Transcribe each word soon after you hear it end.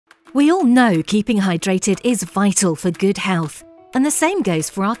We all know keeping hydrated is vital for good health, and the same goes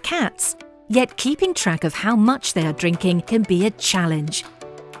for our cats. Yet keeping track of how much they are drinking can be a challenge.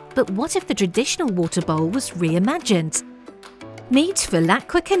 But what if the traditional water bowl was reimagined? Meet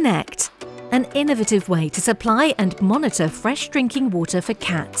Felaqua Connect, an innovative way to supply and monitor fresh drinking water for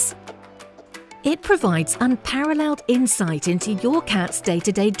cats. It provides unparalleled insight into your cat's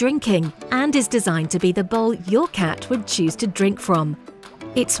day-to-day drinking and is designed to be the bowl your cat would choose to drink from.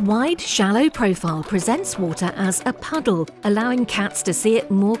 Its wide, shallow profile presents water as a puddle, allowing cats to see it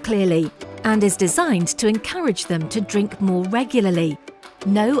more clearly, and is designed to encourage them to drink more regularly.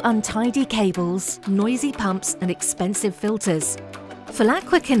 No untidy cables, noisy pumps and expensive filters.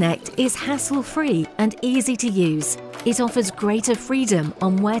 Felaqua Connect is hassle-free and easy to use. It offers greater freedom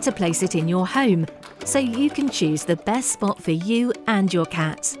on where to place it in your home, so you can choose the best spot for you and your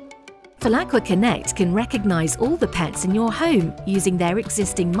cat. Felaqua Connect can recognise all the pets in your home using their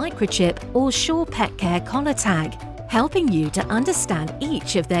existing microchip or Sure Petcare collar tag, helping you to understand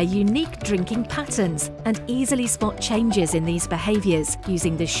each of their unique drinking patterns and easily spot changes in these behaviours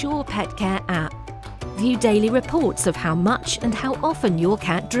using the Sure Petcare app. View daily reports of how much and how often your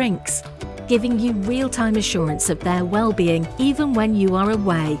cat drinks, giving you real-time assurance of their well-being even when you are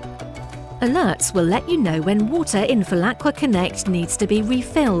away. Alerts will let you know when water in Felaqua Connect needs to be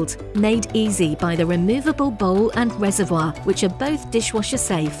refilled, made easy by the removable bowl and reservoir, which are both dishwasher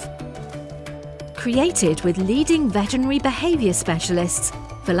safe. Created with leading veterinary behaviour specialists,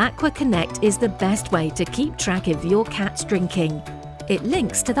 Felaqua Connect is the best way to keep track of your cat's drinking. It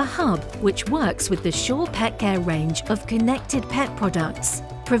links to the hub, which works with the Sure Petcare range of connected pet products,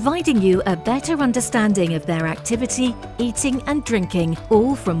 providing you a better understanding of their activity, eating and drinking,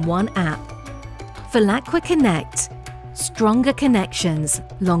 all from one app. Felaqua Connect. Stronger connections,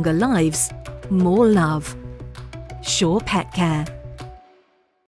 longer lives, more love. Sure Petcare.